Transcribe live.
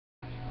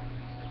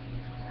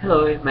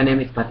Hello, my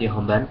name is Patio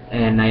Homban,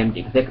 and I am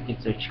the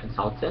Executive Search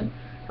Consultant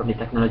from the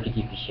Technology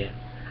Division.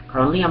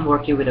 Currently, I'm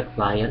working with a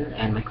client,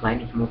 and my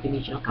client is a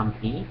multinational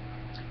company.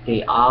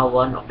 They are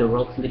one of the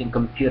world's leading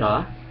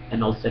computer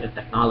and also the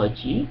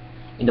technology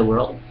in the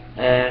world.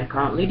 And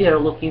currently, they are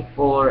looking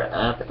for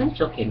a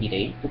potential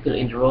candidate to fill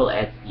in the role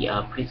as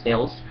the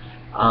pre-sales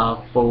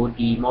for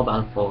the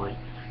mobile phone.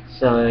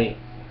 So,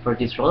 for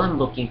this role, I'm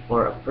looking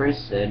for a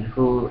person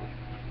who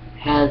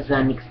has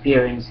an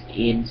experience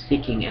in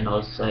seeking and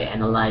also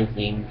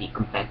analyzing the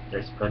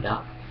competitor's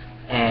product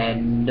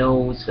and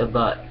knows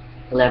about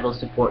level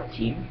support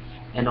team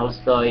and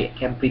also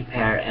can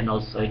prepare and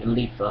also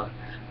deliver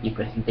the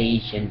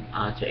presentation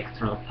to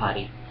external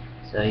party.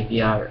 So if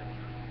you are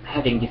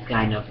having this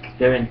kind of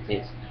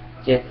experiences,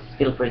 just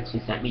feel free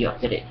to send me your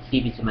updated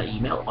CV to my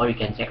email or you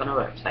can check on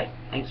our website.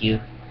 Thank you.